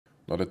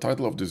Now the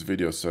title of this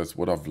video says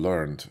what I've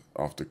learned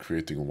after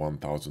creating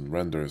 1000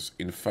 renders.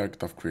 In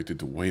fact, I've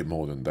created way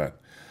more than that.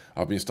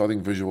 I've been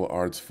studying visual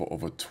arts for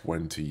over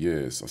 20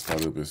 years. I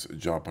started with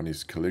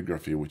Japanese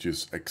calligraphy, which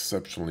is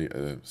exceptionally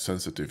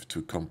sensitive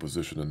to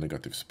composition and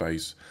negative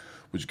space,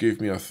 which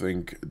gave me, I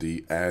think,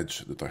 the edge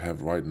that I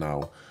have right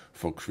now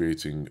for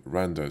creating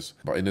renders.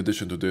 But in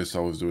addition to this, I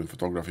was doing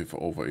photography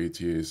for over 8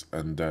 years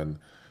and then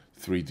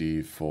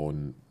 3D for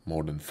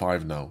more than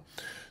 5 now.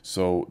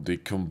 So the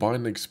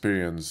combined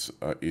experience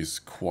is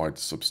quite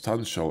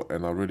substantial,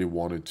 and I really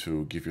wanted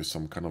to give you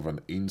some kind of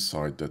an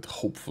insight that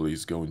hopefully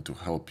is going to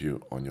help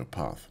you on your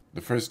path. The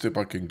first tip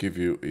I can give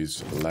you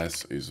is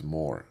less is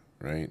more,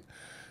 right?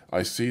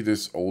 I see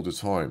this all the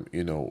time,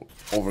 you know,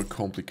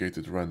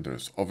 overcomplicated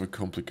renders,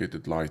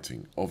 overcomplicated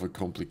lighting,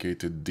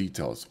 overcomplicated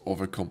details,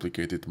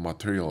 overcomplicated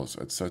materials,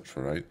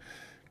 etc., right?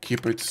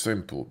 Keep it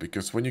simple,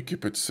 because when you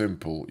keep it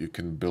simple, you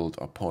can build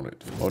upon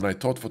it. When I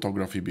taught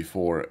photography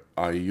before,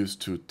 I used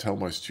to tell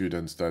my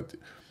students that,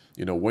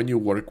 you know, when you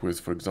work with,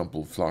 for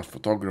example, flash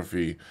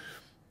photography,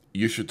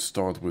 you should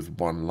start with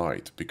one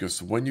light,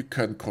 because when you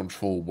can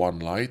control one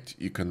light,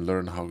 you can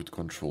learn how to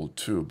control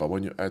two. But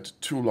when you add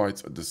two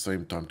lights at the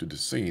same time to the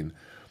scene,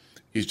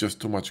 it's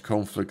just too much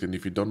conflict, and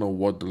if you don't know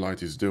what the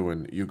light is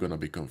doing, you're gonna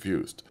be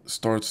confused.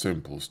 Start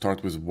simple,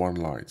 start with one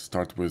light,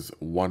 start with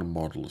one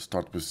model,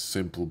 start with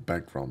simple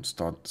background,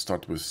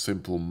 start with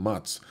simple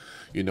mats.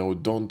 You know,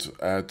 don't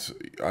add,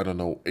 I don't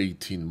know,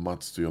 18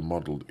 mats to your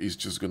model. It's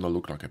just gonna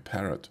look like a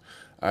parrot.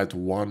 Add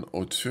one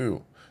or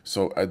two.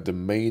 So add the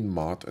main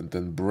mat and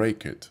then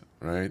break it,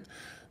 right?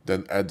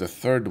 Then add the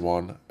third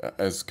one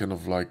as kind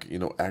of like, you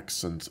know,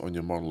 accents on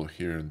your model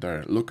here and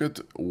there. Look at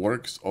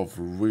works of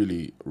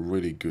really,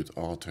 really good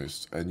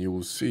artists, and you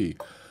will see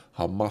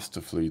how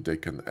masterfully they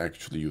can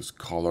actually use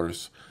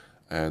colors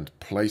and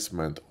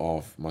placement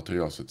of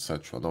materials,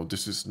 etc. Now,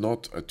 this is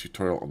not a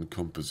tutorial on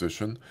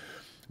composition,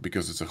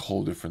 because it's a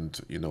whole different,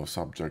 you know,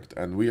 subject.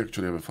 And we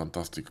actually have a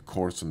fantastic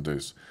course on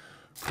this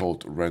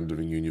called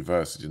Rendering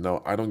University.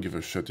 Now, I don't give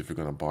a shit if you're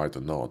gonna buy it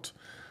or not.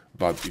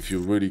 But if you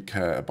really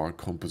care about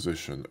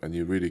composition and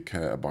you really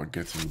care about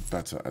getting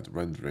better at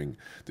rendering,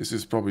 this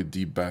is probably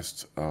the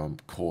best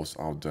course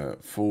out there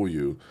for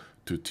you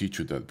to teach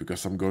you that,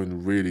 because I'm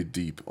going really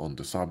deep on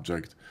the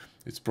subject.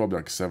 It's probably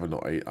like 7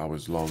 or 8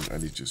 hours long,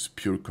 and it's just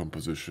pure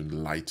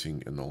composition,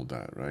 lighting and all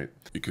that, right?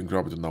 You can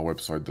grab it on our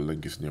website, the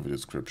link is in the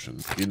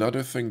description.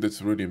 Another thing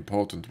that's really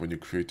important when you're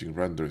creating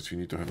renders, you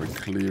need to have a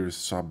clear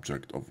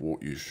subject of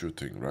what you're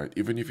shooting, right?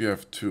 Even if you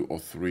have 2 or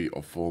 3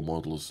 or 4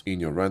 models in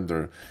your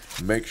render,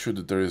 make sure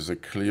that there is a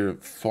clear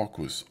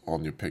focus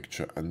on your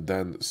picture, and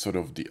then sort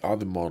of the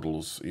other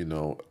models, you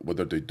know,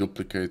 whether they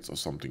duplicates or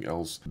something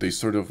else, they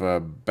sort of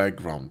a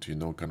background, you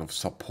know, kind of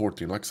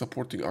supporting, like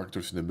supporting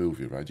actors in a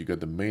movie, right? You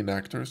got the main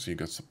actors, you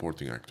got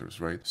supporting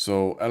actors, right?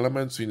 So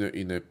elements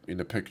in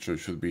a picture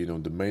should be, you know,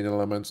 the main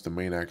elements, the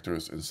main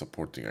actors, and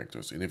supporting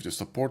actors. And if the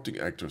supporting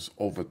actors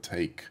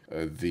overtake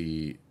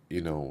they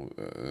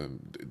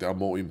are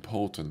more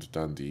important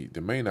than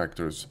the main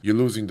actors, you're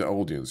losing the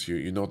audience.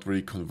 You're not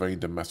really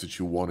conveying the message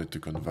you wanted to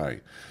convey.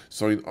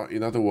 So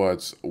in other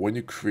words, when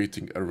you're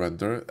creating a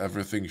render,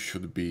 everything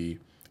should be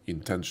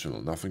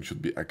intentional. Nothing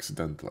should be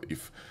accidental.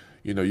 If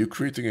you know you're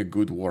creating a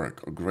good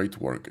work or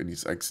great work and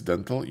it's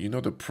accidental, you're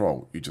not a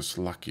pro, you're just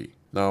lucky.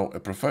 Now, a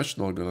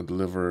professional gonna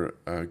deliver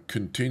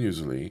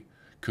continuously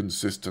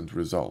consistent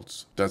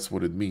results. That's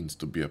what it means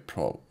to be a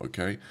pro,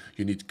 okay?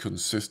 You need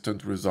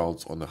consistent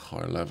results on a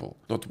high level,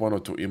 not 1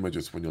 or 2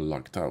 images when you're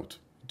locked out.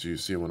 Do you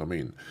see what I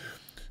mean?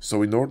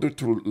 So in order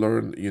to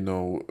learn, you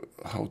know,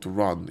 how to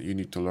run, you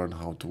need to learn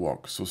how to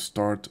walk. So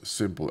start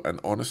simple. And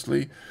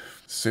honestly,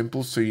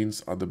 simple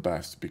scenes are the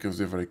best because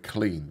they're very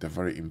clean, they're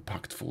very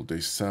impactful,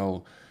 they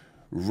sell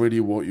really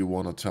what you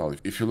want to tell.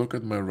 If you look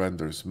at my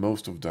renders,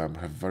 most of them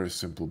have very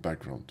simple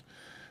background.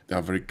 They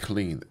are very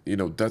clean. You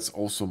know, that's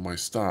also my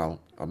style.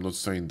 I'm not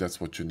saying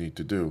that's what you need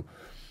to do,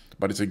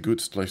 but it's a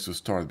good place to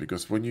start,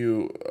 because when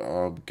you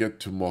get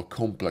to more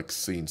complex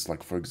scenes,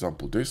 like for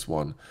example this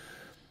one,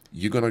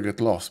 you're gonna get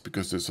lost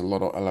because there's a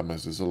lot of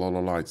elements, there's a lot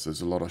of lights,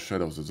 there's a lot of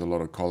shadows, there's a lot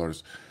of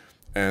colors,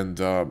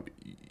 and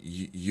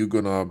you're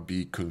gonna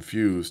be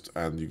confused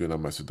and you're gonna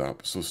mess it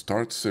up. So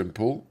start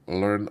simple,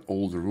 learn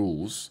all the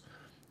rules,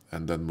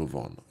 and then move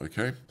on,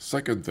 okay?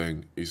 Second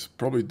thing is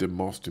probably the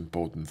most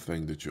important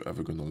thing that you're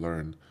ever gonna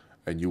learn,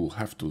 and you will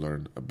have to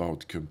learn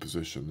about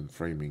composition and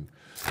framing,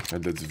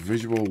 and that's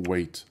visual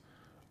weight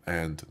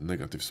and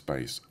negative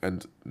space.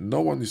 And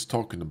no one is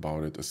talking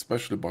about it,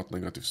 especially about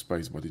negative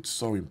space, but it's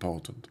so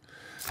important.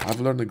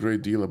 I've learned a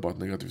great deal about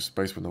negative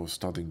space when I was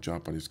studying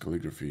Japanese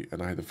calligraphy,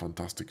 and I had a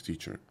fantastic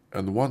teacher.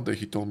 And one day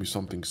he told me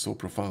something so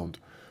profound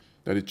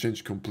that it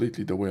changed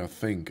completely the way I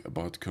think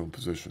about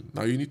composition.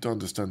 Now, you need to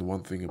understand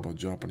one thing about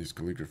Japanese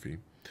calligraphy,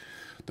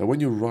 that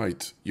when you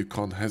write, you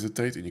can't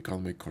hesitate and you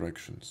can't make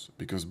corrections,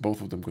 because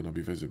both of them are going to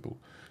be visible.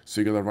 So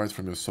you got to write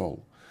from your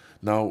soul.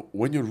 Now,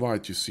 when you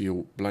write, you see a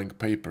blank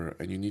paper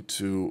and you need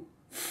to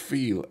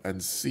feel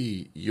and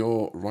see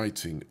your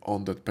writing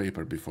on that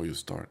paper before you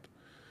start.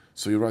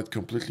 So you write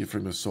completely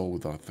from your soul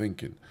without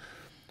thinking.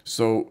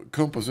 So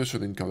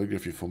composition in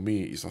calligraphy for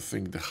me is, I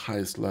think, the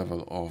highest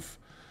level of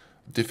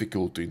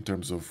difficulty in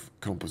terms of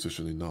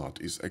composition in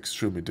art. Is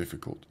extremely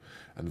difficult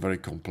and very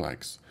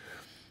complex.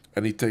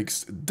 And it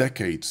takes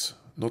decades,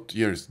 not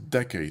years,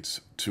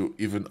 decades to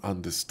even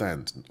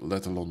understand,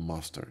 let alone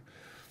master.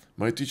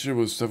 My teacher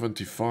was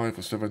 75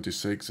 or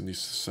 76 and he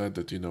said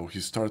that, you know,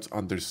 he starts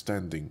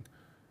understanding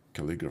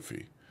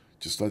calligraphy.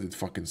 Just let it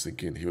fucking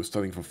sink in. He was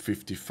studying for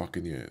 50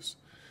 fucking years.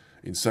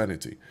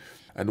 Insanity.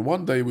 And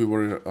one day we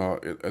were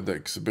at the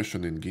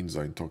exhibition in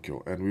Ginza in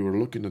Tokyo, and we were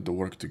looking at the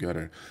work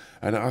together,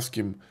 and I asked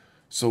him,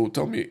 so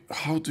tell me,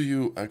 how do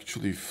you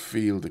actually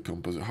feel the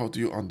composition? How do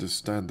you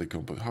understand the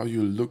composition? How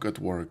you look at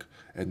work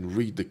and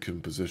read the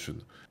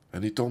composition?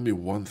 And he told me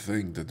one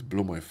thing that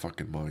blew my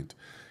fucking mind.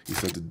 He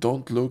said,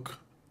 don't look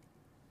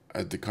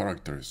at the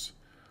characters,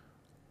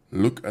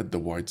 look at the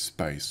white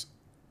space.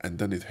 And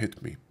then it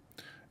hit me.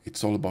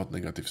 It's all about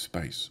negative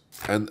space.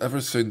 And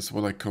ever since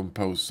when I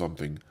compose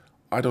something,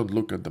 I don't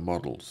look at the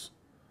models.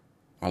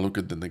 I look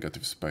at the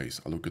negative space.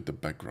 I look at the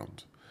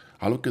background.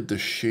 I look at the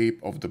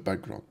shape of the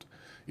background.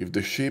 If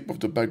the shape of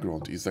the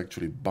background is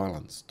actually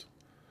balanced,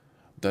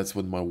 that's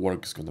when my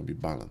work is going to be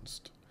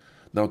balanced.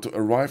 Now, to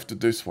arrive to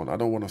this one, I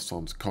don't want to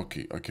sound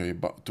cocky, okay?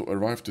 But to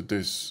arrive to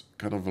this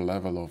kind of a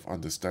level of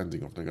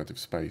understanding of negative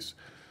space,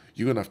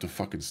 you're going to have to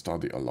fucking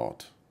study a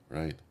lot,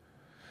 right?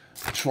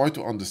 Try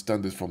to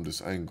understand it from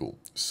this angle.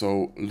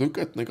 So look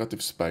at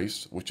negative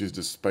space, which is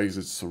the space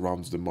that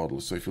surrounds the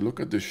model. So if you look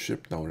at this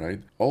ship now,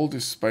 right? All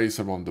this space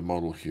around the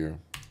model here,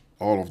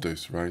 all of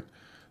this, right?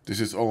 This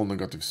is all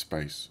negative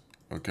space,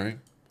 okay?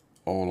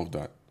 All of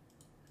that.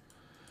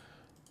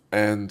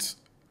 And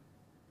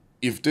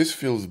if this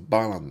feels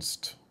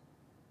balanced,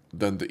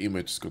 then the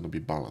image is going to be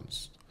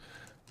balanced.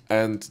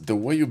 And the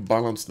way you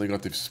balance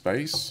negative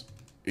space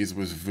is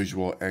with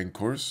visual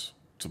anchors.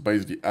 So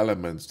basically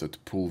elements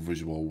that pull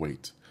visual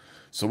weight.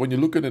 So when you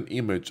look at an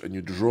image and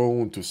you're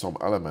drawn to some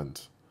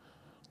element,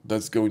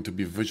 that's going to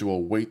be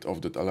visual weight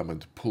of that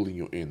element pulling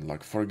you in.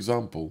 Like for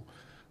example,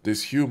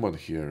 this human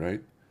here,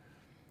 right,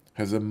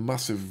 has a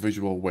massive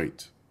visual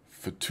weight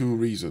for 2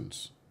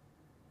 reasons.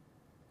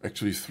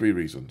 Actually 3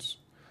 reasons.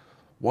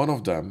 One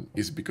of them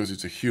is because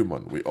it's a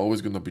human. We're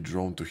always going to be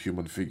drawn to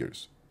human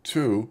figures.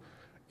 2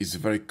 is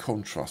very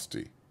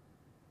contrasty,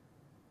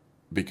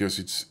 because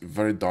it's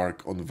very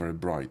dark on very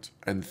bright.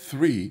 And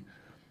 3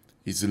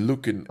 is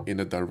looking in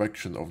a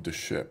direction of the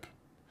ship.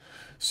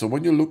 So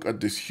when you look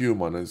at this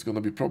human, and it's going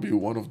to be probably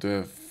one of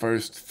the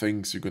first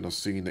things you're going to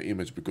see in the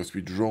image, because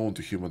we're drawn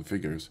to human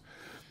figures,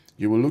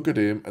 you will look at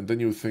him and then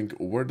you think,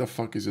 where the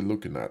fuck is he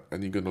looking at?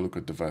 And you're going to look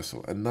at the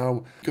vessel. And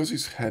now, because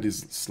his head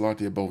is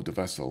slightly above the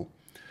vessel,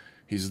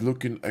 he's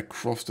looking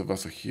across the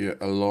vessel here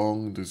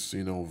along this,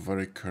 you know,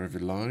 very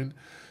curvy line.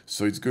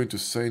 So it's going to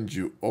send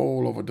you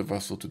all over the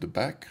vessel to the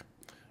back,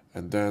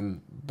 and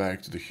then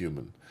back to the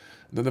human.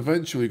 And then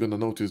eventually you're going to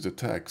notice the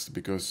text,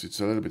 because it's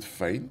a little bit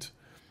faint,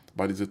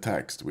 but it's a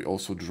text. We're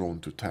also drawn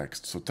to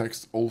text. So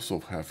text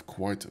also have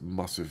quite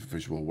massive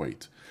visual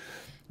weight.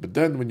 But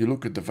then when you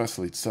look at the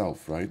vessel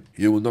itself, right,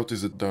 you will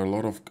notice that there are a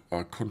lot of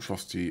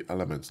contrasty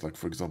elements. Like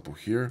for example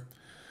here,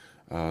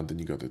 then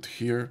you got it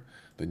here,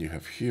 then you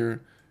have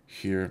here,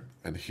 here,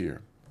 and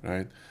here,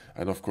 right?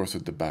 And of course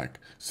at the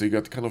back. So you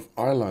got kind of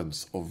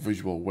islands of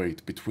visual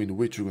weight between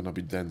which you're going to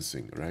be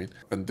dancing, right?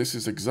 And this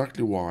is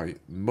exactly why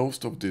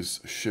most of these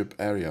ship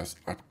areas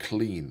are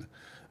clean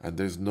and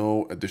there's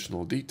no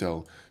additional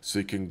detail. So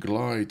you can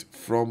glide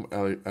from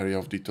area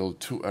of detail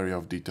to area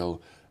of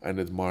detail and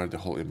admire the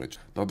whole image.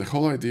 Now the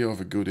whole idea of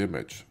a good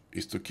image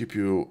is to keep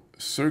you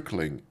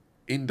circling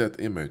in that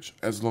image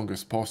as long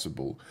as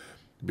possible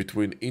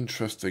between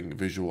interesting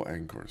visual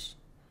anchors.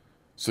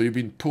 So you've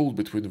been pulled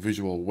between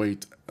visual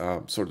weight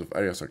sort of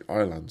areas like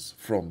islands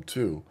from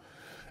 2,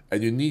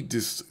 and you need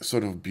this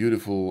sort of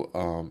beautiful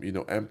you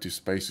know, empty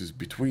spaces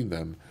between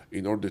them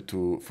in order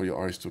for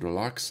your eyes to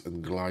relax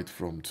and glide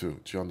from 2.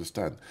 Do you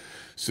understand?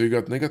 So you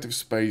got negative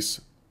space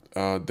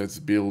that's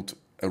built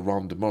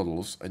around the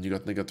models, and you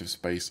got negative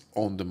space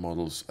on the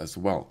models as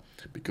well,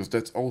 because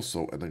that's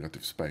also a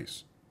negative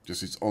space.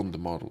 Just it's on the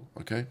model,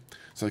 okay?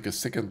 It's like a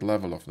second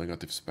level of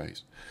negative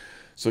space.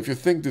 So if you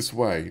think this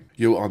way,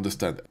 you'll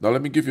understand it. Now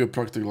let me give you a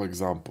practical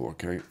example,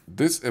 okay?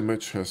 This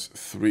image has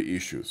 3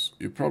 issues.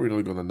 You're probably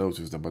not going to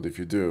notice them, but if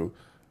you do,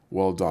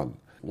 well done.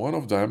 One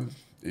of them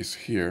is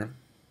here.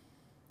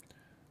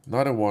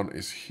 Another one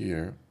is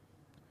here.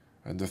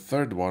 And the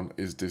third one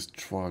is this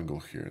triangle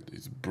here.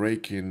 It's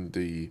breaking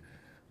the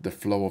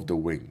flow of the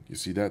wing. You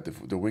see that?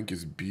 The wing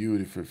is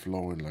beautifully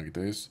flowing like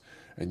this.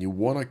 And you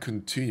want to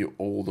continue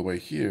all the way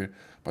here,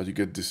 but you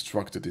get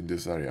distracted in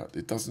this area.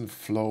 It doesn't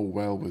flow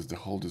well with the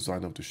whole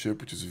design of the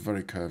ship, which is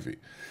very curvy.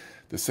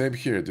 The same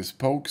here. The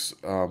spokes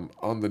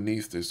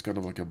underneath is kind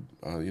of like a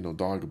you know,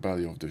 dark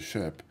belly of the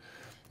ship,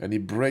 and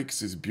it breaks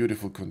this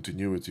beautiful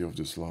continuity of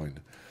this line.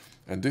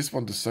 And this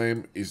one, the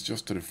same, is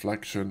just a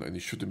reflection, and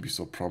it shouldn't be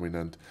so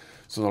prominent.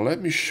 So now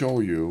let me show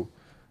you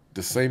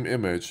the same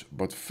image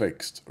but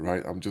fixed,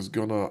 right? I'm just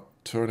gonna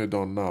turn it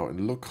on now,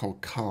 and look how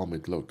calm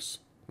it looks,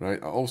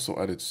 right? I also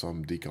added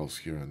some decals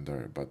here and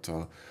there, but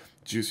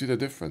do you see the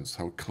difference?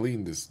 How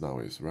clean this now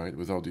is, right?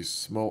 Without these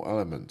small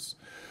elements.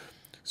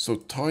 So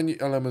tiny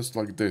elements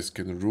like this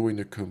can ruin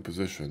your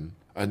composition.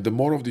 And the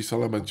more of these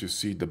elements you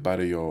see, the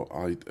better your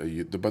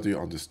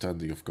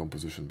understanding of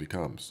composition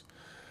becomes.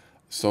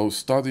 So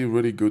study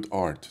really good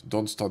art.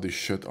 Don't study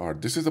shit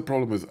art. This is the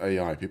problem with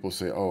AI. People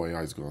say, oh,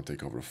 AI is going to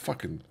take over.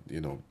 Fucking,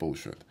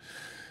 bullshit.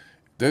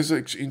 There's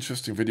an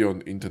interesting video on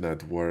the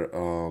internet where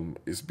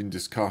it's been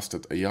discussed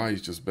that AI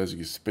is just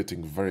basically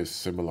spitting very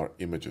similar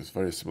images,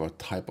 very similar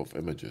type of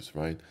images,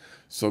 right?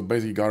 So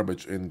basically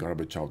garbage in,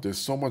 garbage out. There's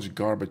so much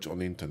garbage on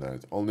the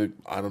internet. Only,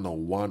 I don't know,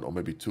 1 or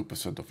maybe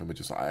 2% of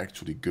images are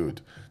actually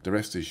good. The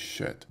rest is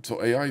shit.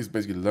 So AI is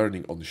basically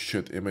learning on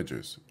shit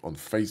images on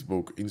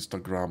Facebook,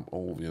 Instagram,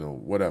 or,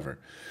 whatever.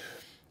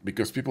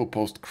 Because people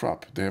post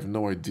crap. They have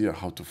no idea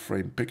how to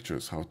frame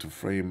pictures, how to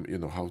frame,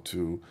 how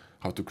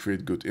to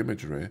create good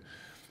imagery.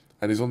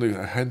 And there's only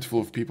a handful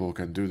of people who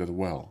can do that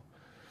well.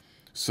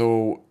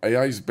 So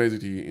AI is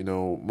basically,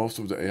 most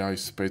of the AI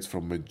spades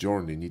from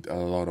Midjourney need a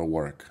lot of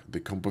work. The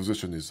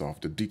composition is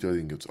off, the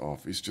detailing is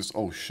off. It's just,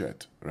 oh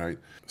shit, right?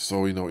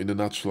 So, in a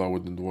nutshell, I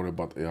wouldn't worry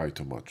about AI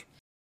too much.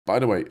 By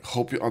the way,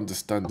 hope you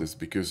understand this,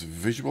 because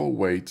visual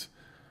weight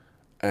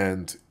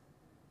and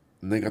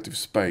negative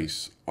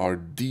space are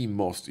the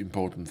most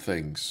important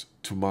things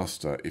to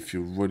master if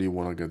you really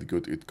want to get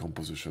good at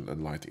composition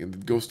and lighting. And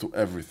it goes to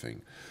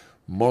everything.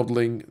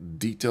 Modeling,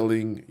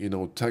 detailing,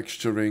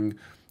 texturing,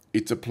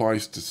 it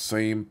applies the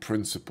same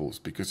principles,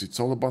 because it's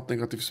all about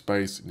negative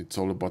space and it's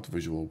all about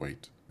visual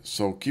weight.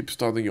 So keep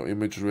studying your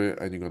imagery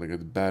and you're gonna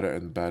get better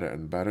and better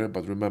and better.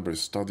 But remember,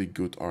 study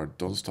good art,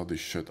 don't study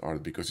shit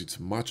art, because it's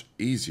much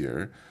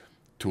easier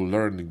to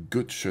learn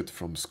good shit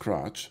from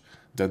scratch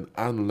than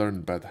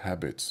unlearn bad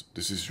habits.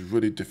 This is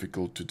really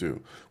difficult to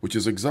do, which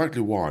is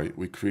exactly why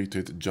we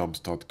created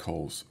Jumpstart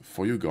calls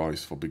for you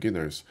guys, for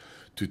beginners,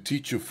 to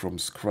teach you from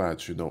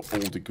scratch, all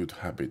the good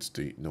habits,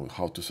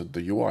 how to set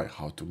the UI,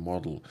 how to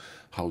model,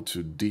 how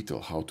to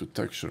detail, how to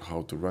texture,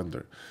 how to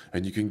render.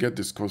 And you can get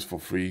this course for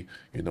free.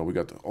 We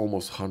got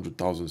almost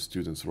 100,000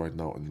 students right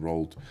now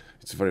enrolled.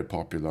 It's very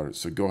popular,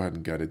 so go ahead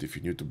and get it if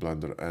you're new to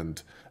Blender.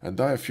 And I have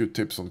a few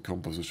tips on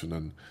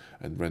composition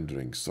and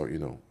rendering, so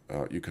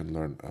you can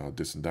learn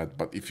this and that.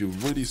 But if you're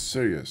really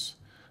serious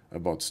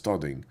about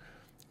studying,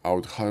 I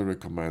would highly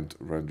recommend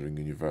Rendering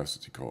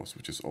University course,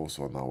 which is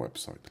also on our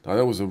website. Now,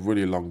 that was a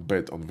really long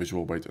bit on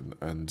visual weight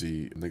and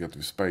the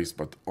negative space,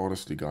 but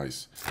honestly,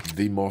 guys,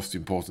 the most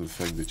important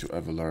thing that you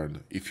ever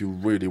learn if you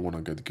really want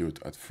to get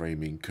good at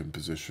framing,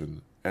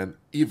 composition, and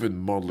even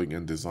modeling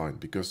and design,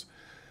 because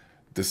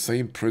the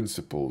same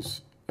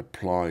principles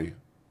apply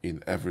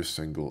in every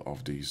single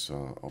of these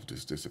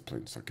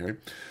disciplines, okay?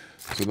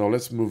 So now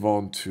let's move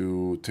on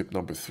to tip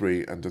number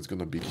 3, and that's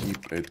gonna be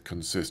keep it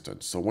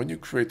consistent. So when you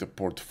create a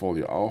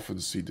portfolio, I often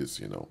see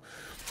this,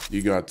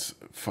 you got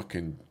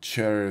fucking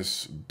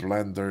chairs,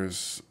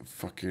 blenders,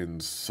 fucking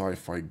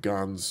sci-fi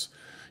guns,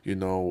 I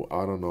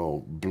don't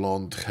know,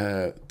 blonde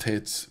hair,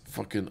 tits,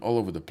 fucking all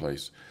over the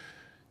place.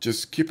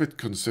 Just keep it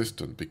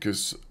consistent,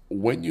 because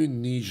when you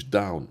niche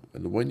down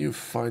and when you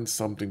find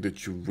something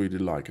that you really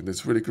like, and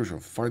it's really crucial,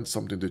 find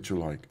something that you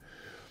like,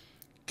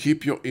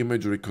 keep your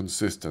imagery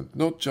consistent,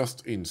 not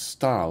just in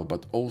style,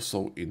 but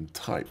also in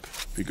type.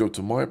 If you go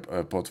to my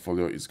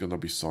portfolio, it's going to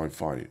be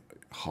sci-fi,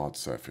 hard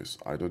surface.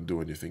 I don't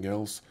do anything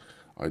else.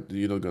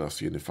 You're not going to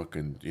see any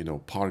fucking,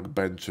 park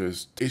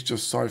benches. It's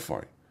just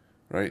sci-fi,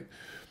 right?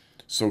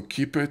 So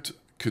keep it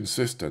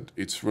consistent.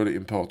 It's really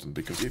important,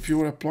 because if you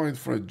were applying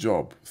for a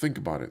job, think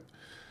about it,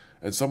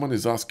 and someone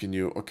is asking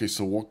you, okay,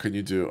 so what can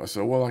you do? I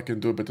said, well, I can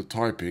do a bit of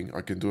typing,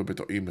 I can do a bit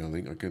of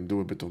emailing, I can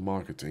do a bit of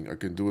marketing, I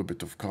can do a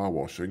bit of car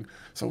washing.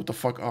 So what the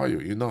fuck are you?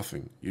 You're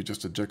nothing. You're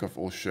just a jack of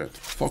all shit.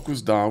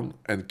 Focus down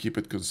and keep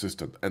it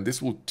consistent. And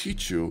this will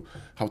teach you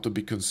how to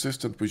be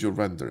consistent with your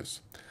renders.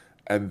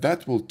 And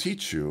that will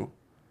teach you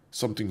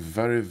something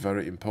very,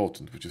 very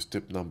important, which is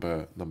tip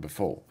number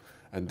 4.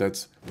 And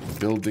that's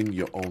building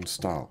your own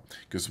style.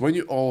 Because when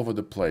you're all over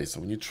the place,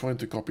 and when you're trying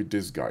to copy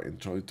this guy, and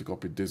trying to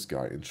copy this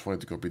guy, and trying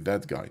to copy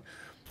that guy,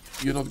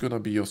 you're not going to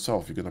be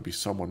yourself. You're going to be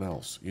someone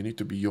else. You need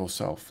to be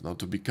yourself. Now,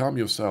 to become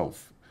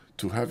yourself,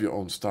 to have your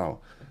own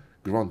style,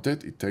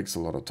 granted, it takes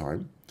a lot of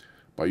time,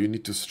 but you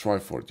need to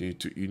strive for it.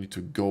 You need to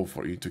go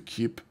for it. You need to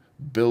keep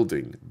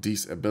building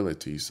these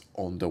abilities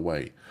on the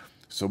way.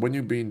 So when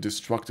you're being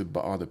distracted by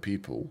other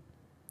people,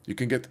 you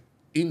can get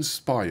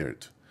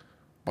inspired,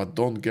 but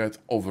don't get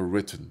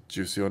overwritten. Do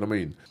you see what I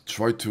mean?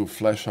 Try to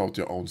flesh out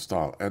your own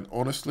style. And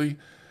honestly,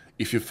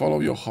 if you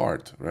follow your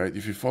heart, right?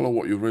 If you follow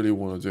what you really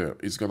want to do,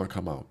 it's going to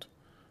come out.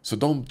 So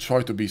don't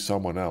try to be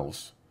someone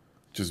else.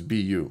 Just be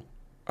you.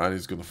 And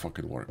it's going to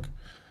fucking work.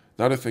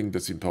 Another thing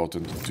that's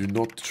important, do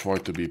not try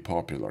to be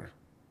popular.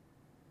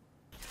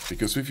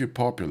 Because if you're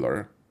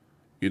popular,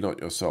 you're not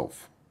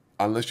yourself.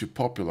 Unless you're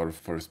popular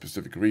for a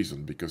specific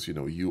reason, because,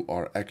 you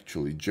are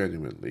actually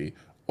genuinely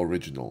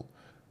original.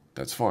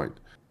 That's fine.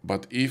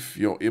 But if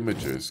your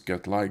images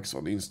get likes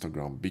on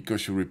Instagram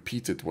because you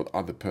repeated what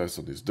other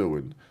person is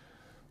doing,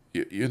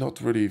 you're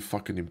not really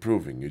fucking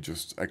improving. You're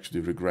just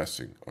actually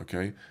regressing,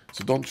 okay?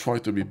 So don't try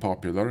to be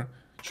popular.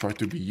 Try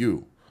to be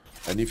you.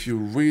 And if you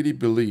really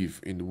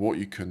believe in what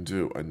you can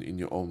do and in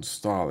your own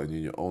style and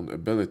in your own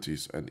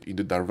abilities and in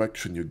the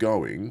direction you're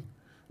going,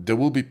 there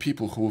will be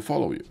people who will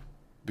follow you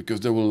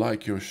because they will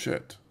like your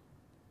shit,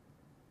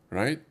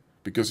 right?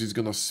 Because it's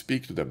gonna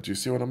speak to them. Do you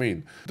see what I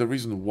mean? The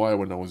reason why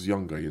when I was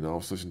younger, you know, I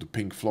was listening to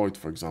Pink Floyd,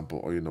 for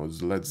example, or, you know,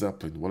 Led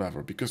Zeppelin,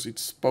 whatever, because it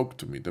spoke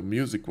to me. The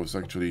music was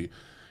actually,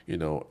 you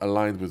know,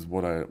 aligned with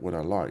what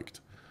I liked.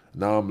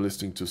 Now I'm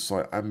listening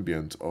to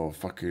ambient or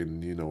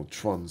fucking, you know,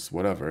 trance,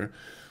 whatever,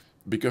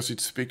 because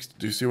it speaks.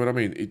 Do you see what I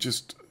mean? It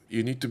just,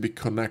 you need to be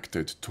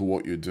connected to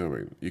what you're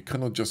doing. You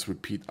cannot just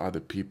repeat other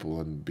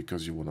people and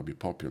because you want to be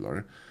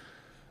popular.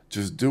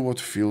 Just do what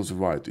feels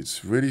right.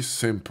 It's really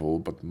simple,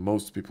 but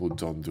most people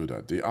don't do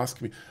that. They ask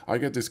me, I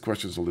get these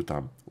questions all the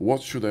time.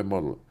 What should I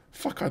model?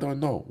 Fuck, I don't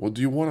know. What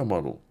do you want to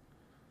model?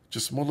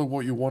 Just model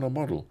what you want to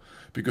model.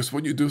 Because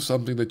when you do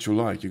something that you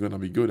like, you're going to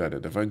be good at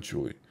it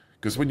eventually.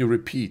 Because when you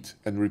repeat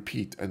and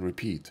repeat and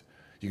repeat,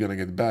 you're going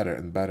to get better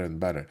and better and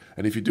better.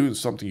 And if you're doing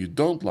something you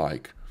don't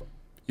like,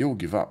 you'll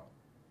give up.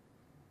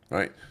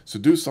 Right? So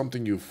do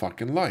something you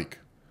fucking like.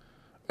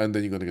 And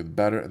then you're going to get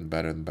better and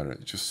better and better.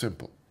 It's just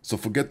simple. So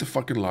forget the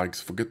fucking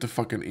likes, forget the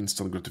fucking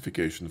instant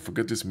gratification,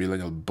 forget this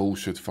millennial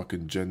bullshit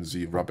fucking Gen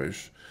Z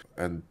rubbish,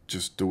 and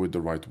just do it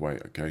the right way,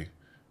 okay?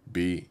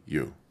 Be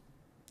you.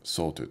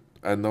 Sorted.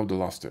 And now the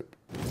last tip.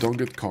 Don't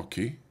get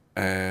cocky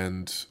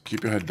and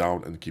keep your head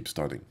down and keep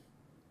studying.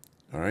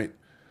 Alright?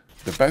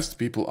 The best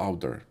people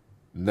out there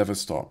never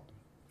stop.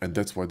 And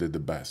that's why they're the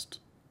best.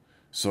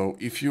 So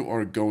if you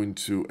are going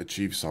to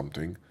achieve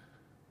something,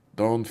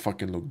 don't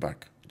fucking look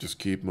back. Just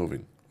keep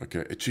moving.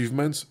 Okay?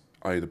 Achievements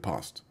are in the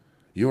past.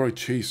 You are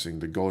chasing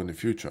the goal in the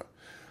future.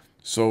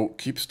 So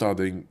keep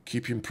studying,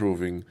 keep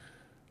improving,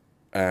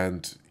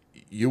 and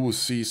you will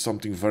see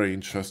something very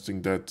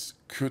interesting that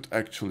could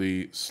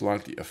actually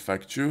slightly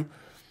affect you.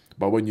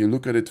 But when you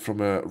look at it from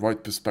a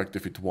right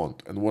perspective, it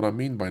won't. And what I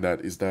mean by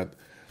that is that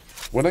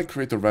when I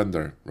create a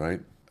render,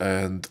 right,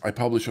 and I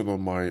publish it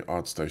on my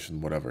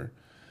ArtStation, whatever,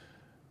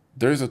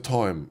 there is a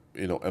time,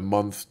 you know, a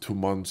month, 2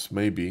 months,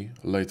 maybe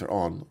later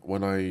on,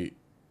 when I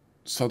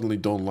suddenly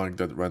don't like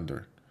that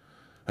render.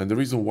 And the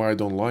reason why I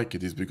don't like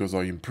it is because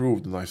I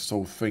improved and I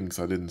saw things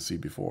I didn't see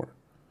before.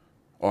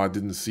 Or I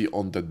didn't see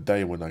on the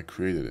day when I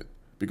created it.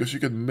 Because you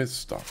can miss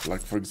stuff.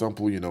 Like, for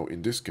example, you know,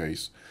 in this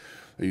case,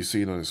 you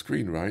see it on the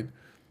screen, right?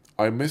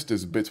 I missed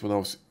this bits when I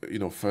was, you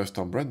know, first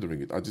time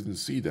rendering it. I didn't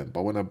see them.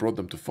 But when I brought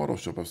them to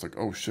Photoshop, I was like,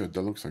 oh shit,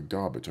 that looks like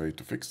garbage. I need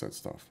to fix that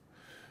stuff,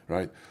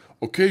 right?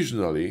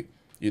 Occasionally,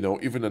 you know,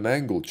 even an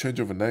angle, change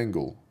of an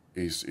angle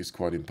is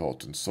quite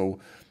important. So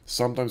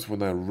sometimes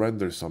when I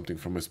render something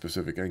from a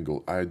specific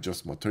angle, I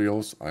adjust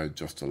materials, I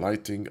adjust the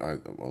lighting,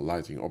 well,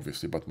 lighting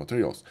obviously, but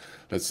materials.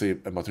 Let's say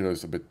a material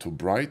is a bit too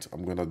bright,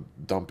 I'm gonna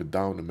dump it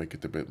down and make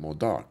it a bit more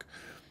dark.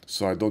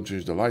 So I don't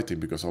change the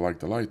lighting because I like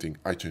the lighting,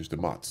 I change the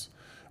mats.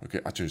 Okay,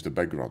 I change the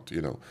background,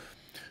 you know.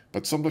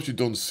 But sometimes you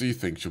don't see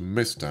things, you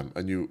miss them,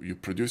 and you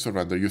produce a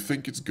render, you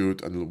think it's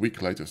good, and a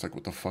week later it's like,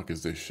 what the fuck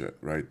is this shit,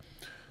 right?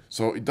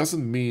 So it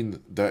doesn't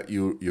mean that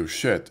you're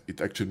shit, it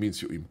actually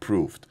means you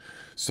improved.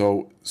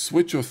 So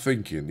switch your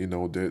thinking, you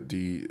know,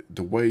 the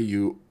way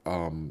you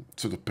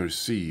sort of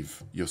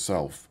perceive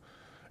yourself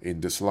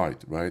in this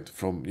light, right?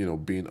 From, you know,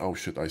 being, oh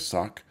shit, I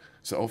suck,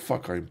 so, oh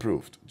fuck, I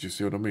improved. Do you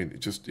see what I mean? It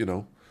just, you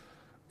know,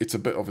 it's a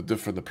bit of a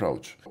different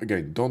approach.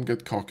 Again, don't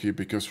get cocky,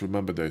 because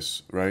remember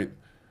this, right?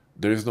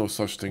 There is no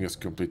such thing as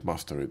complete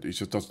mastery. It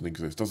just doesn't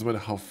exist. Doesn't matter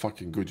how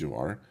fucking good you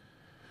are.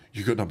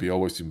 You're gonna be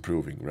always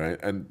improving, right?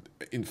 And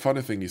the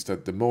funny thing is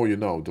that the more you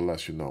know, the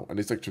less you know. And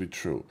it's actually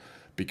true.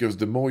 Because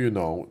the more you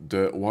know,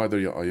 the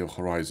wider are your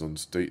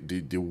horizons,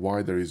 the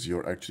wider is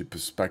your actually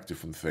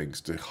perspective on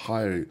things. The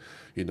higher,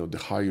 you know, the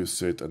higher you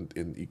sit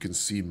and you can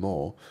see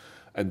more.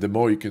 And the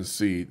more you can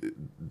see,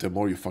 the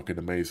more you're fucking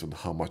amazed on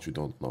how much you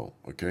don't know,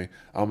 okay?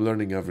 I'm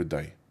learning every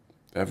day.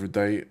 Every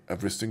day,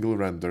 every single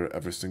render,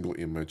 every single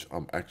image,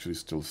 I'm actually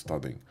still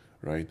studying,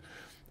 right?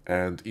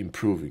 And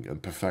improving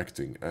and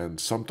perfecting. And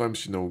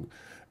sometimes, you know,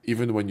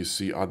 even when you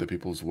see other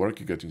people's work,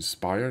 you get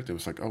inspired. It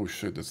was like, oh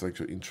shit, that's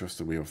actually an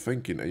interesting way of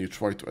thinking, and you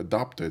try to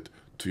adapt it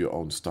to your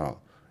own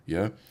style.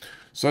 Yeah.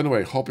 So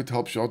anyway, hope it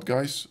helps you out,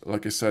 guys.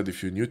 Like I said,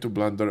 if you're new to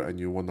Blender and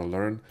you want to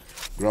learn,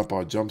 grab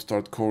our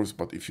Jumpstart course.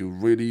 But if you're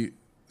really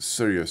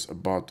serious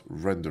about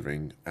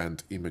rendering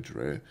and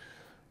imagery,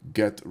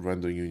 get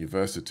Rendering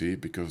University,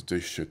 because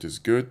this shit is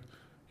good.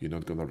 You're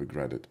not gonna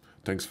regret it.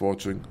 Thanks for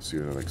watching. See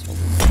you in the next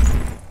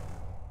one.